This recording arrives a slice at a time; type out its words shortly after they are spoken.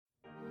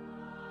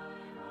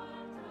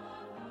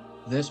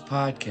This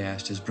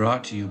podcast is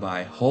brought to you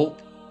by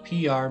Hope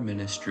PR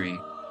Ministry.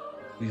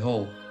 We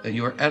hope that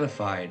you are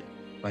edified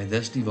by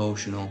this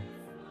devotional.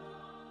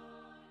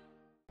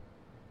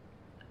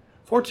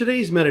 For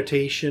today's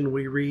meditation,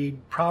 we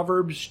read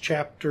Proverbs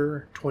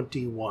chapter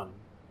 21.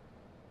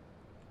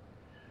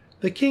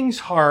 The king's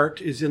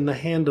heart is in the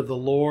hand of the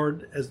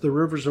Lord as the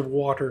rivers of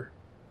water.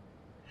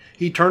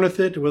 He turneth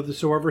it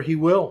whithersoever he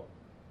will.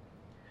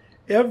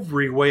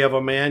 Every way of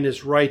a man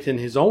is right in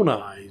his own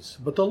eyes,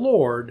 but the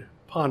Lord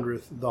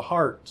pondereth the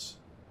hearts.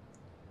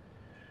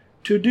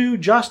 To do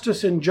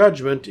justice and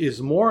judgment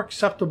is more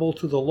acceptable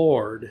to the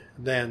Lord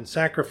than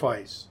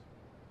sacrifice.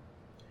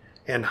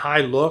 An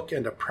high look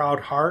and a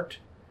proud heart,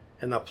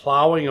 and the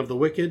plowing of the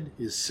wicked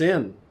is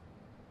sin.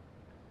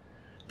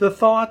 The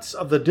thoughts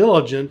of the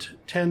diligent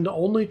tend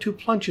only to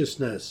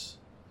plenteousness,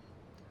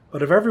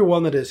 but of every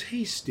one that is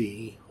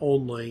hasty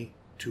only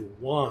to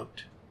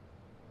want.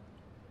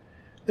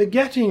 The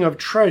getting of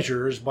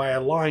treasures by a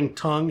lying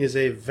tongue is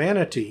a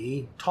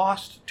vanity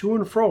tossed to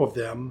and fro of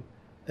them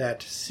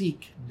that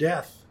seek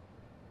death.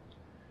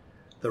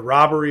 The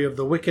robbery of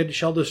the wicked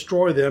shall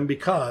destroy them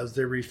because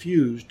they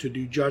refuse to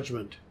do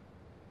judgment.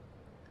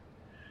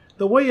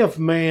 The way of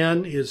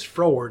man is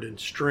froward and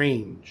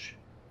strange,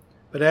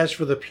 but as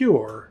for the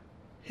pure,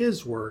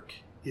 his work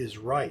is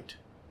right.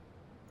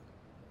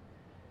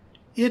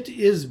 It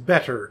is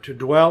better to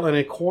dwell in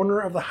a corner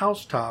of the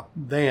housetop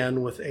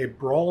than with a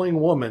brawling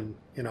woman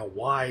in a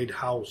wide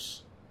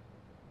house.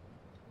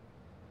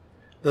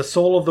 The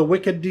soul of the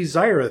wicked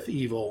desireth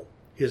evil,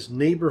 his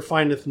neighbor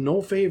findeth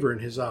no favor in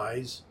his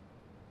eyes.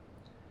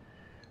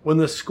 When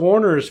the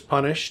scorner is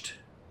punished,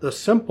 the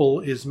simple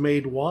is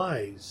made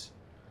wise,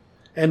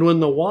 and when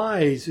the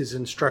wise is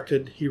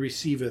instructed, he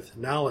receiveth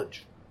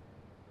knowledge.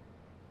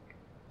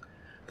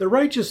 The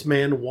righteous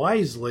man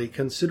wisely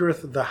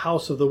considereth the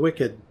house of the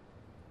wicked,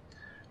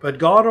 but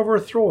God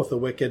overthroweth the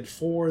wicked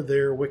for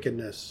their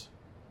wickedness.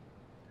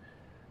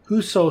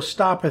 Whoso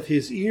stoppeth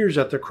his ears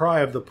at the cry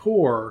of the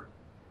poor,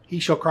 he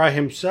shall cry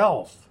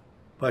himself,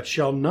 but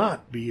shall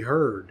not be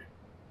heard.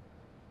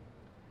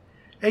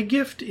 A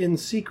gift in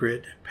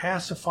secret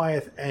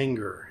pacifieth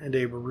anger, and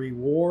a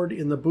reward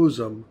in the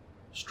bosom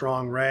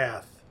strong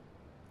wrath.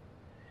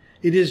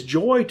 It is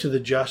joy to the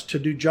just to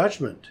do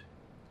judgment,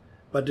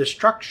 but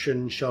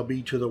destruction shall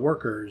be to the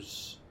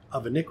workers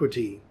of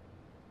iniquity.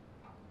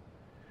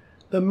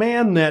 The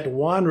man that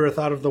wandereth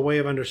out of the way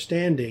of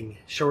understanding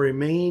shall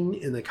remain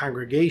in the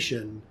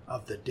congregation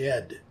of the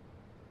dead.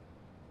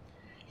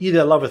 He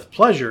that loveth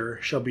pleasure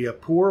shall be a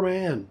poor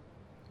man.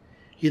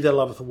 He that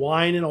loveth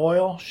wine and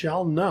oil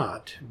shall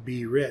not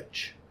be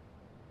rich.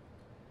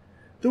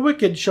 The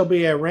wicked shall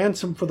be a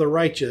ransom for the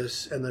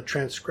righteous, and the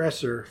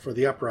transgressor for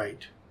the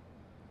upright.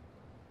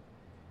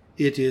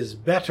 It is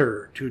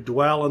better to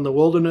dwell in the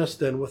wilderness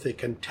than with a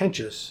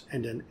contentious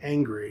and an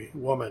angry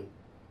woman.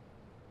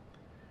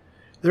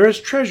 There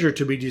is treasure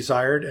to be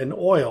desired, and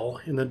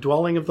oil in the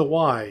dwelling of the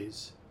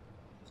wise,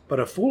 but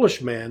a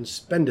foolish man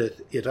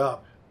spendeth it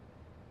up.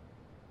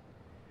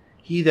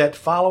 He that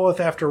followeth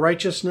after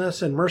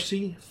righteousness and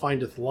mercy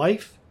findeth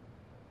life,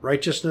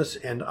 righteousness,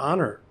 and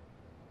honor.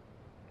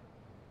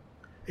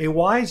 A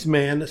wise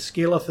man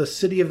scaleth the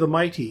city of the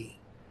mighty,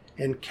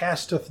 and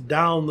casteth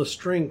down the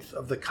strength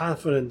of the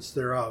confidence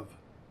thereof.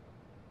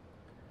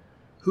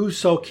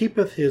 Whoso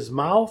keepeth his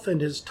mouth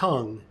and his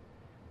tongue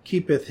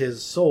keepeth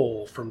his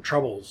soul from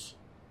troubles.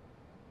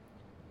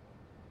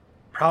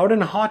 Proud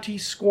and haughty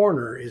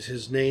scorner is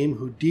his name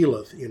who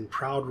dealeth in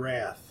proud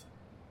wrath.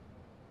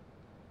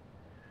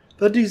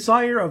 The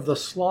desire of the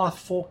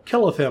slothful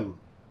killeth him,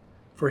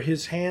 for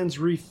his hands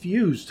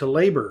refuse to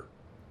labor.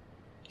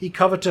 He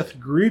coveteth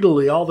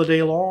greedily all the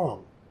day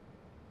long.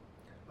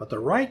 But the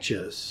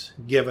righteous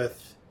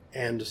giveth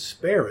and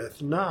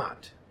spareth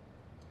not.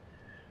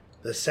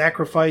 The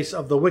sacrifice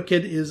of the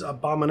wicked is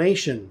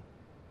abomination.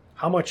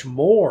 How much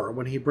more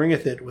when he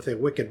bringeth it with a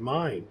wicked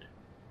mind?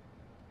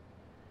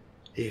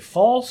 A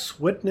false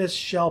witness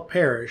shall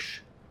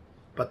perish,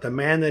 but the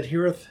man that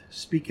heareth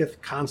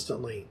speaketh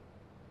constantly.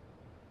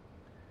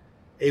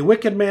 A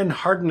wicked man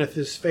hardeneth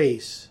his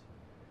face,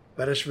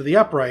 but as for the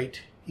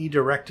upright, he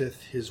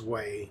directeth his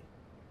way.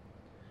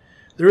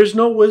 There is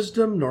no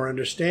wisdom, nor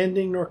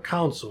understanding, nor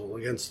counsel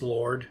against the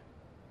Lord.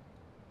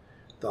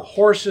 The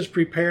horse is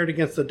prepared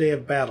against the day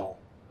of battle,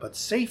 but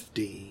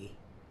safety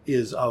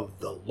is of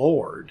the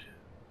Lord.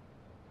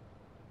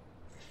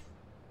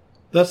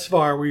 Thus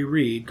far we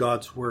read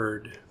God's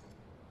Word.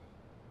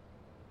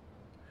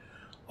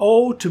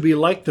 Oh, to be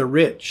like the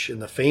rich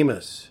and the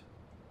famous.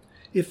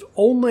 If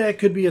only I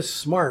could be as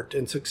smart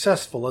and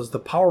successful as the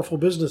powerful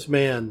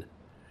businessman,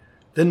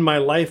 then my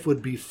life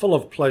would be full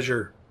of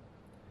pleasure.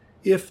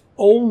 If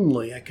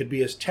only I could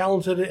be as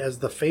talented as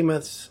the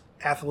famous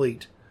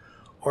athlete,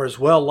 or as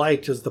well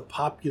liked as the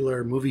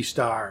popular movie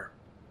star.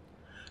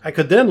 I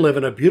could then live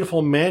in a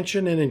beautiful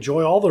mansion and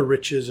enjoy all the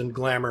riches and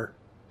glamour.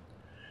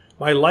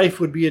 My life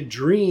would be a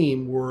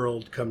dream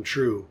world come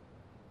true.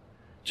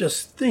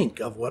 Just think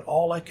of what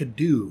all I could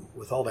do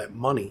with all that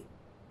money.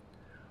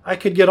 I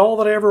could get all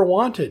that I ever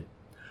wanted.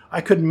 I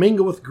could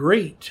mingle with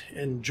great and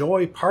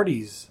enjoy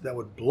parties that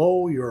would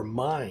blow your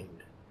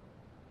mind.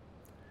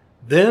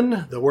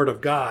 Then the Word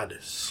of God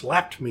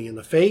slapped me in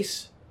the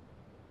face,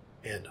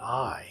 and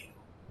I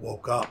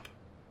woke up.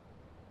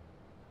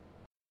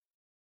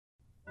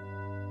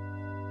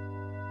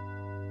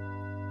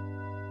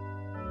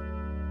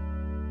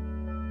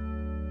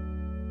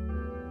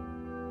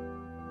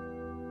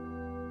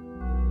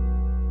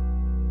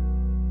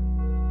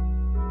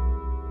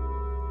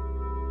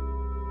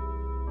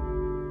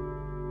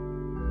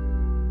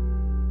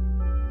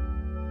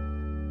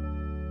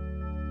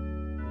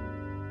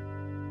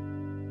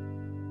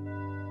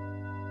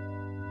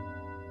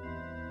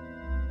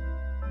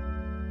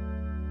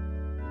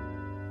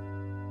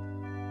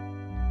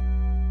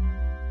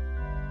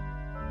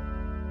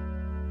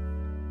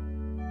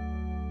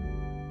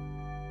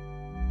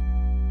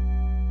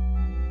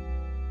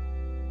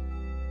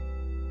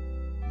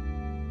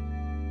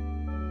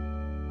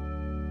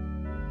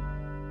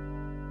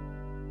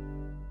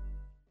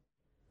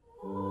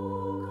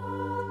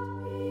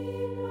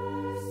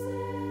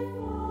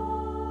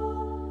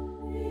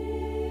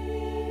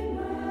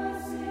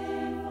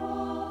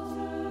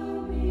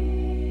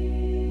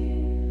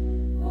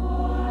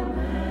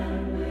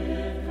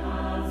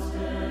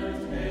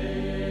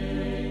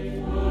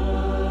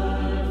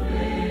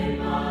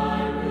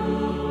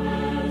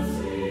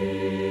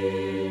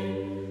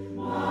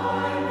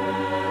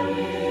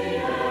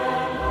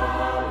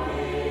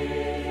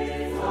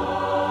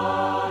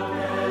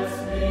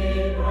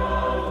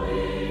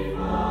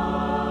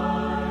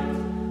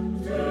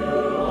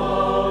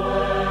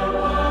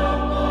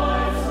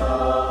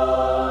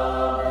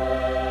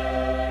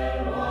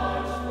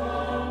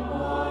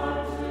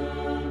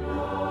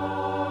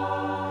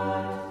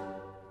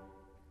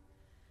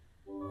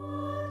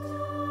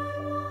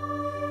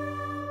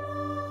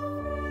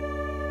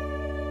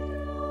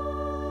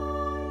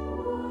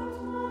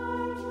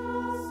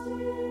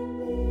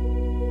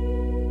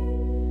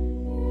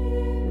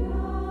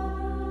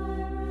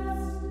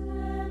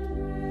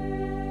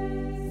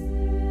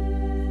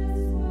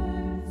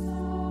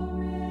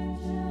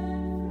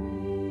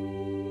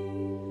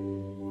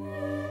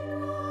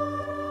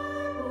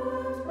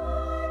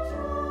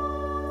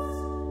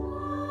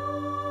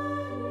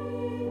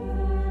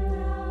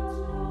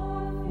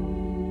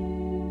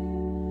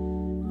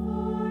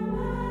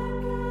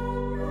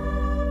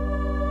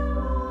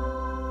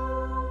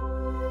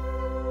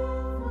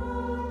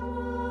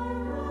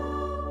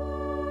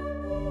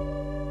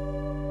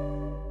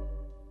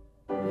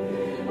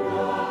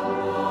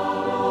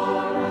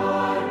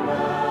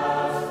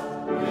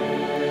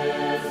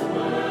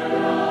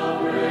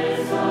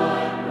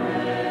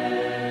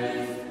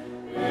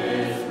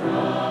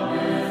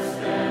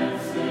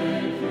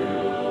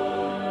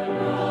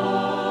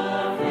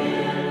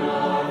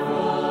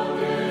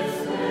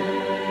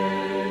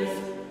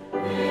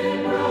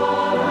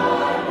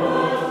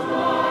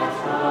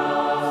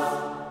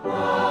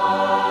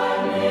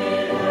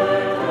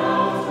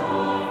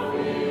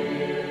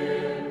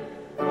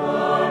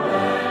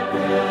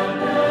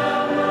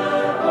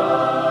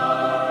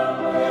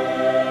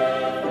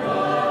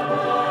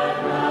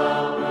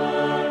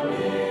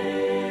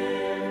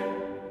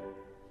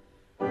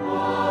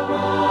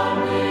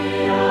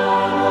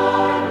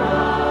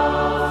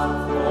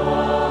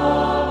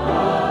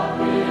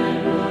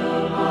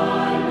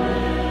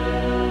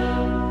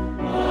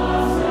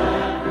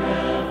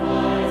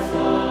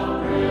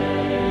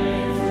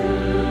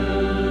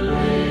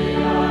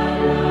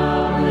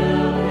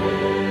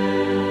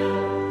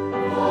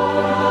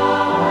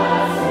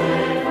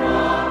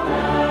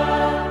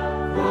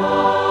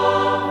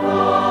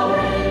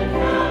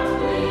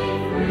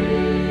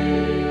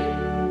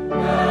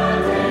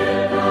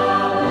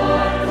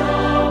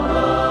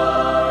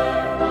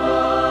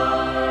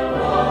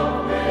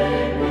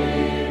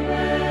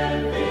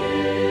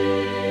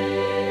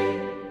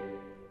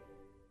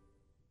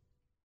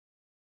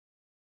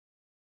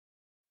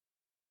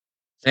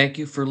 Thank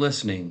you for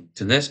listening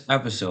to this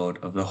episode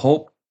of the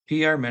Hope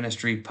PR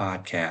Ministry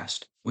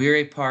podcast. We are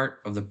a part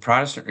of the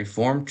Protestant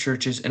Reformed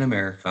Churches in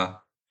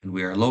America, and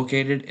we are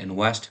located in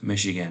West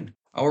Michigan.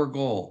 Our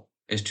goal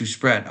is to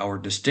spread our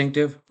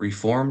distinctive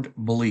Reformed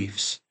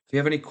beliefs. If you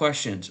have any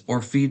questions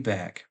or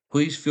feedback,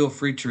 please feel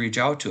free to reach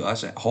out to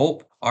us at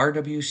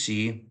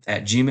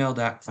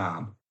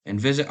hoperwc@gmail.com and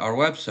visit our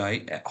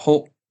website at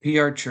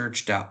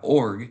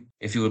hopeprchurch.org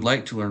if you would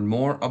like to learn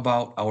more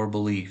about our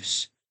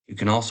beliefs. You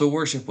can also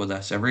worship with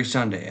us every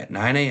Sunday at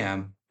 9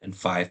 a.m. and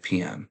 5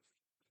 p.m.